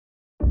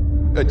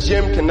A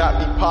gem cannot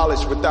be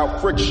polished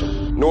without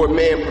friction, nor a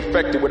man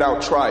perfected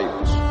without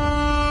trials.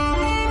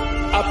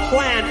 A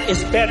plan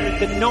is better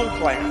than no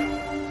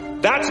plan.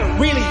 That's a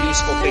really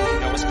useful thing to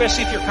know,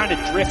 especially if you're kind of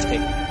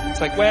drifting.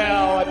 It's like,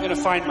 well, I'm going to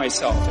find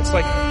myself. It's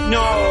like,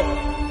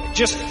 no,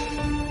 just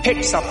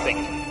pick something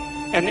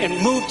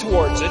and move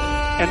towards it.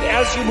 And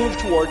as you move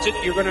towards it,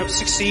 you're going to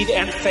succeed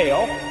and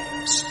fail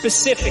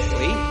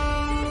specifically.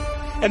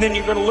 And then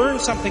you're going to learn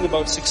something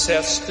about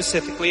success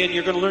specifically, and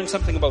you're going to learn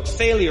something about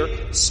failure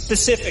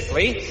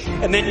specifically.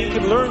 And then you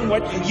can learn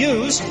what you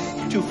use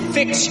to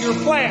fix your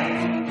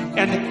plan.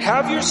 And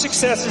have your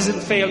successes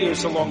and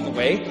failures along the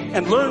way,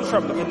 and learn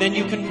from them. And then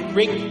you can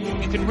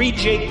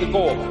rejig the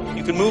goal.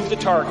 You can move the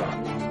target.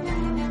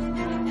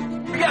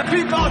 We got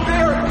people out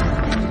there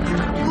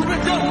who've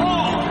been done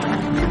wrong.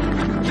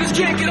 Just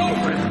can't get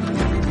over it.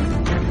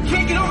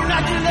 Can't get over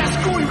not getting that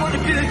school you want to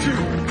get into.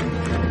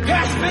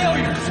 Past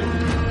failures.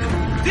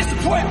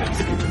 Disappointments.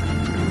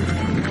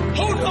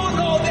 Holding on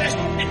to all that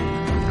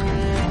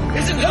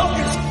isn't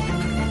helping.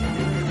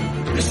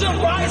 The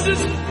sun rises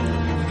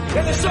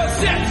and the sun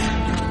sets,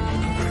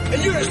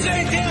 and you're in the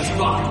same damn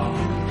spot.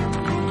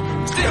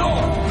 Stay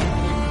home.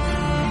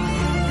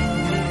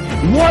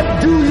 What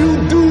do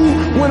you do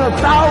when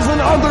 1,000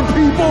 other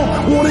people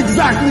want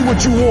exactly what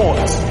you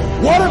want?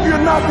 What if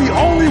you're not the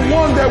only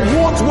one that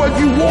wants what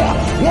you want?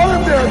 What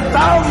if there are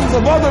thousands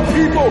of other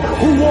people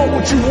who want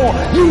what you want?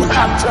 You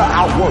have to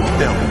outwork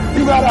them.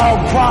 You gotta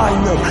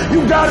outgrind them.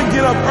 You gotta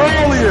get up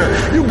earlier.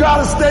 You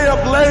gotta stay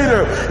up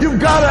later. You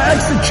gotta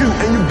execute,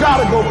 and you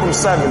gotta go from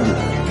 70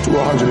 to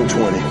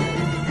 120.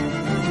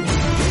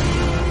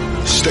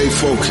 Stay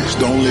focused.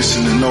 Don't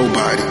listen to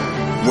nobody.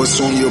 What's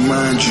on your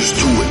mind, just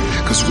do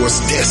it. Cause what's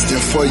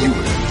destined for you,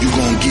 you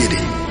gonna get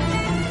it.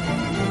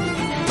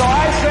 So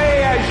I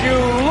say, as you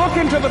look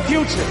into the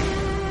future,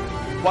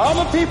 while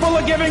other people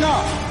are giving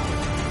up,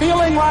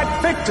 feeling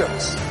like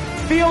victims,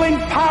 feeling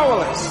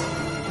powerless,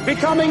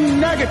 becoming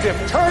negative,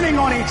 turning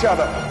on each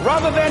other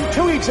rather than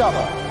to each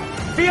other,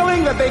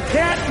 feeling that they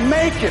can't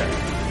make it,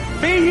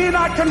 be ye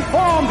not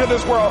conformed to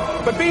this world,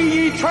 but be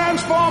ye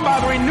transformed by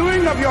the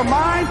renewing of your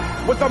mind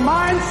with the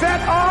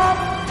mindset of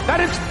that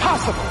it's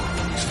possible.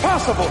 It's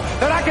possible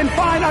that I can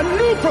find a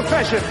new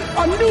profession,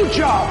 a new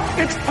job.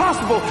 It's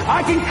possible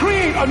I can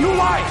create a new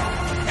life.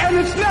 And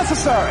it's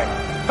necessary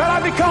that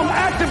I become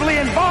actively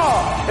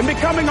involved in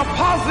becoming a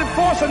positive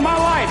force in my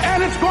life.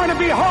 And it's going to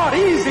be hard.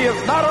 Easy is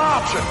not an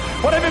option.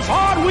 But if it's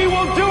hard, we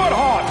will do it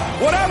hard.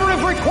 Whatever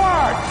is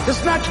required to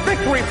snatch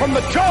victory from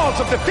the jaws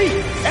of defeat.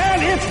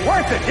 And it's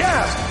worth it,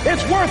 yes.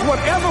 It's worth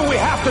whatever we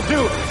have to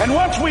do. And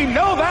once we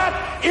know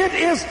that, it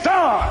is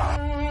done.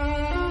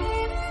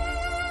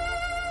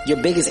 Your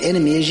biggest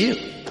enemy is you.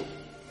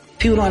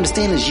 People don't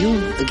understand it's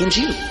you against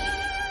you.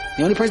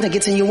 The only person that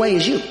gets in your way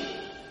is you.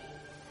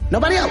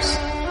 Nobody else.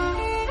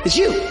 It's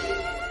you.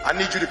 I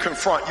need you to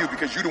confront you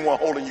because you're the one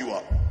holding you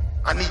up.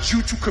 I need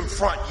you to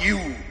confront you.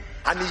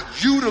 I need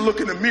you to look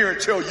in the mirror and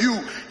tell you,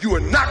 you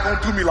are not going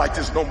to do me like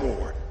this no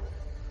more.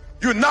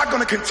 You're not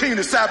going to continue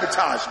to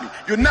sabotage me.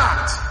 You're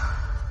not.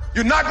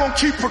 You're not going to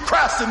keep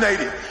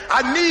procrastinating.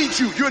 I need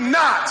you. You're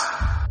not.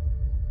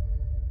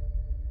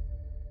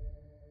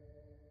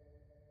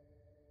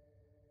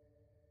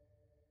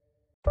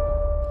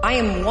 I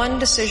am one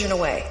decision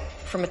away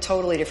from a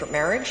totally different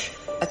marriage,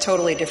 a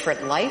totally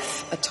different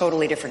life, a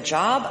totally different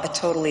job, a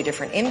totally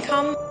different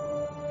income.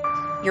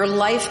 Your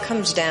life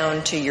comes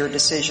down to your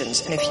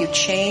decisions, and if you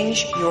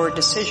change your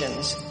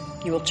decisions,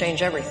 you will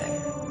change everything.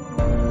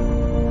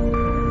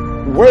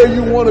 Where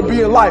you want to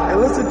be in life. And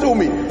listen to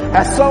me,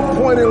 at some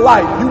point in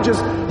life,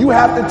 you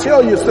have to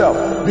tell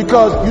yourself,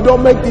 because you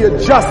don't make the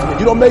adjustment,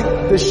 you don't make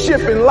the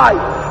shift in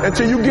life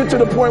until you get to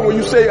the point where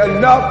you say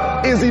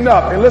enough is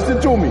enough. And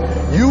listen to me,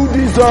 you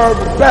deserve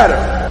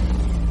better.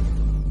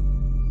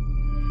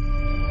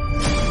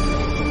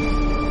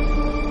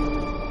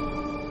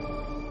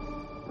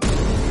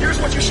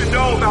 What you should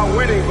know about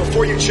winning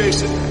before you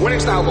chase it.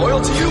 Winning's not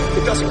loyal to you.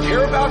 It doesn't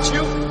care about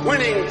you.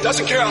 Winning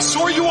doesn't care how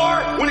sore you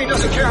are. Winning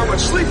doesn't care how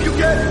much sleep you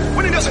get.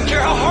 Winning doesn't care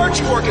how hard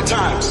you work at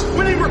times.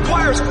 Winning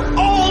requires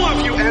all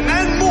of you and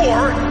then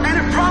more, and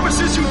it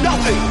promises you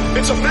nothing.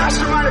 It's a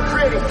mastermind of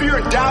creating fear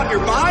and doubt in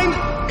your mind.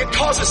 It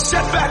causes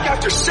setback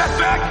after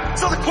setback.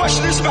 So the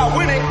question is about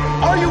winning.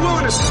 Are you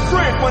willing to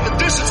sprint when the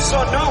distance is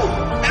unknown?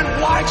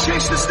 And why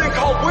chase this thing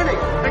called winning?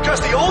 Because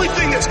the only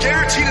thing that's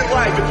guaranteed in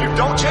life, if you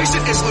don't chase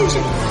it, is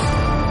losing.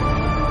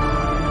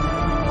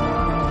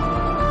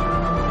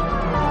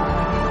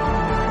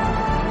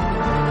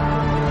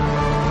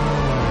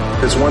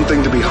 It's one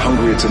thing to be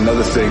hungry, it's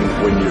another thing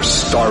when you're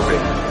starving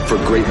for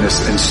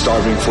greatness and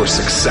starving for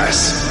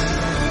success.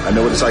 I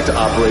know what it's like to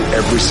operate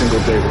every single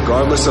day,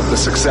 regardless of the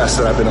success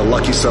that I've been a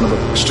lucky son of a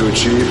bitch to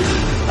achieve.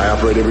 I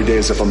operate every day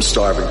as if I'm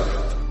starving.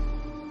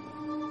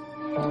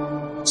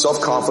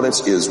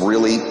 Self-confidence is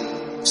really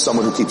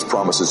someone who keeps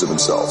promises of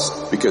themselves,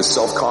 because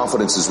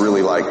self-confidence is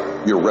really like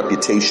your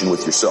reputation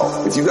with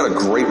yourself. If you've got a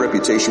great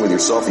reputation with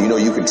yourself and you know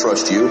you can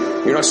trust you,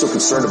 you're not so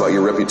concerned about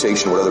your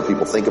reputation, what other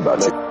people think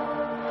about you.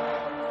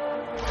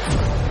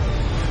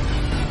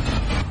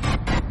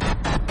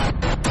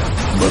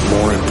 But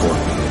more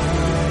important,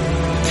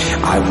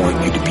 I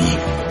want you to be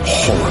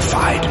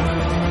horrified,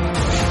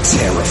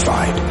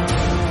 terrified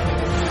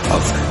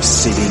of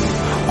sitting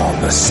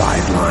on the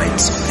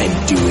sidelines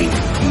and doing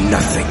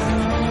nothing.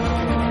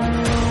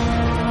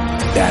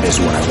 That is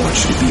what I want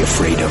you to be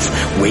afraid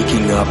of.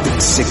 Waking up in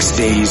 6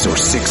 days or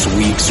 6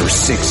 weeks or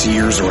 6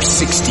 years or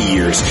 60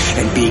 years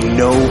and being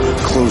no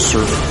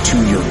closer to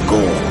your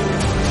goal.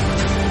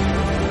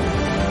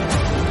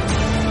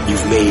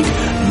 You've made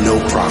no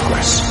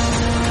progress.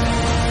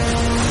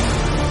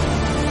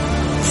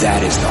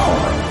 That is the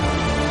horror.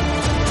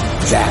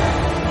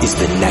 That is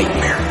the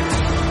nightmare.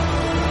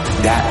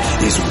 That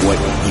is what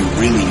you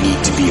really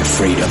need to be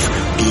afraid of,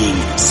 being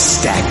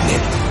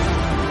stagnant.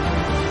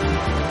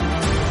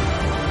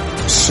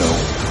 So,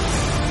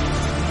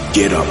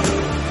 get up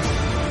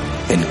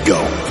and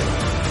go.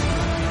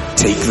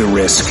 Take the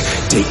risk,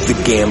 take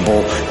the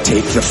gamble,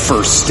 take the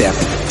first step,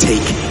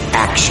 take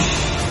action.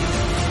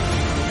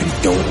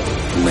 And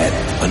don't let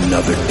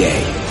another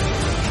day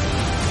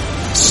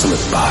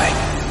slip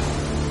by.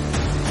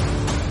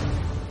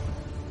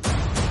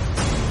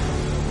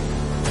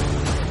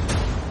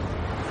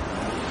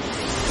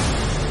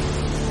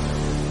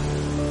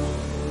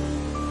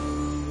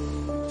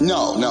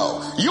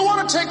 No. You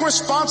want to take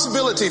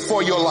responsibility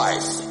for your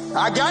life.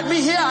 I got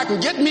me here, I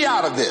can get me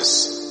out of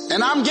this.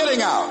 And I'm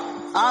getting out.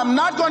 I'm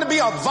not going to be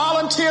a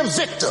volunteer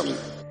victim.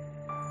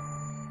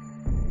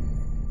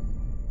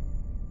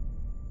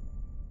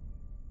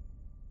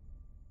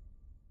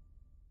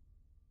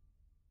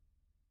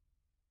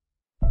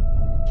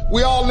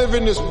 We all live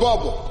in this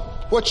bubble.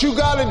 What you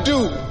got to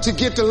do to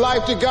get the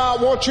life that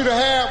God wants you to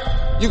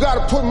have, you got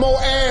to put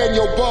more air in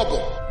your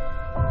bubble.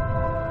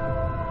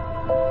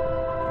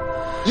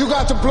 You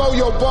got to blow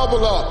your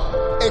bubble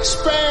up.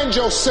 Expand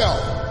yourself.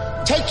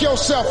 Take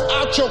yourself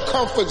out your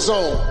comfort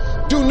zone.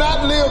 Do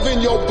not live in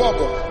your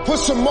bubble. Put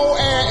some more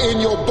air in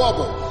your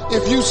bubble.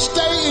 If you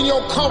stay in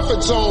your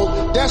comfort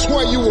zone, that's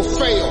where you will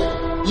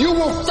fail. You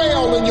will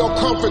fail in your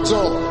comfort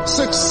zone.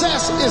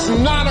 Success is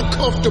not a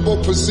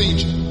comfortable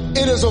procedure.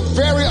 It is a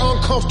very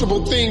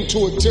uncomfortable thing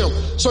to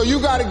attempt. So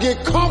you got to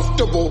get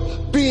comfortable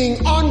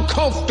being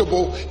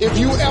uncomfortable if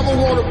you ever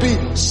want to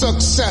be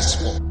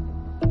successful.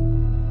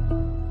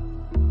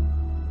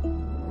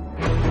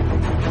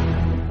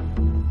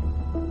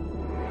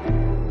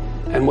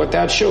 And what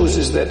that shows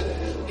is that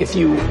if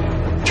you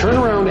turn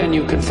around and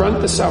you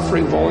confront the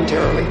suffering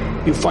voluntarily,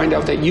 you find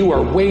out that you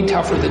are way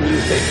tougher than you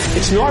think.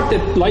 It's not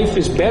that life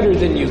is better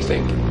than you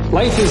think.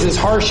 Life is as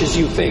harsh as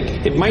you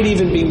think. It might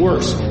even be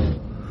worse.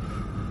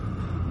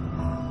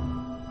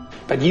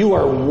 But you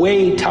are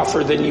way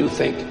tougher than you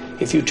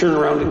think if you turn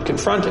around and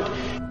confront it.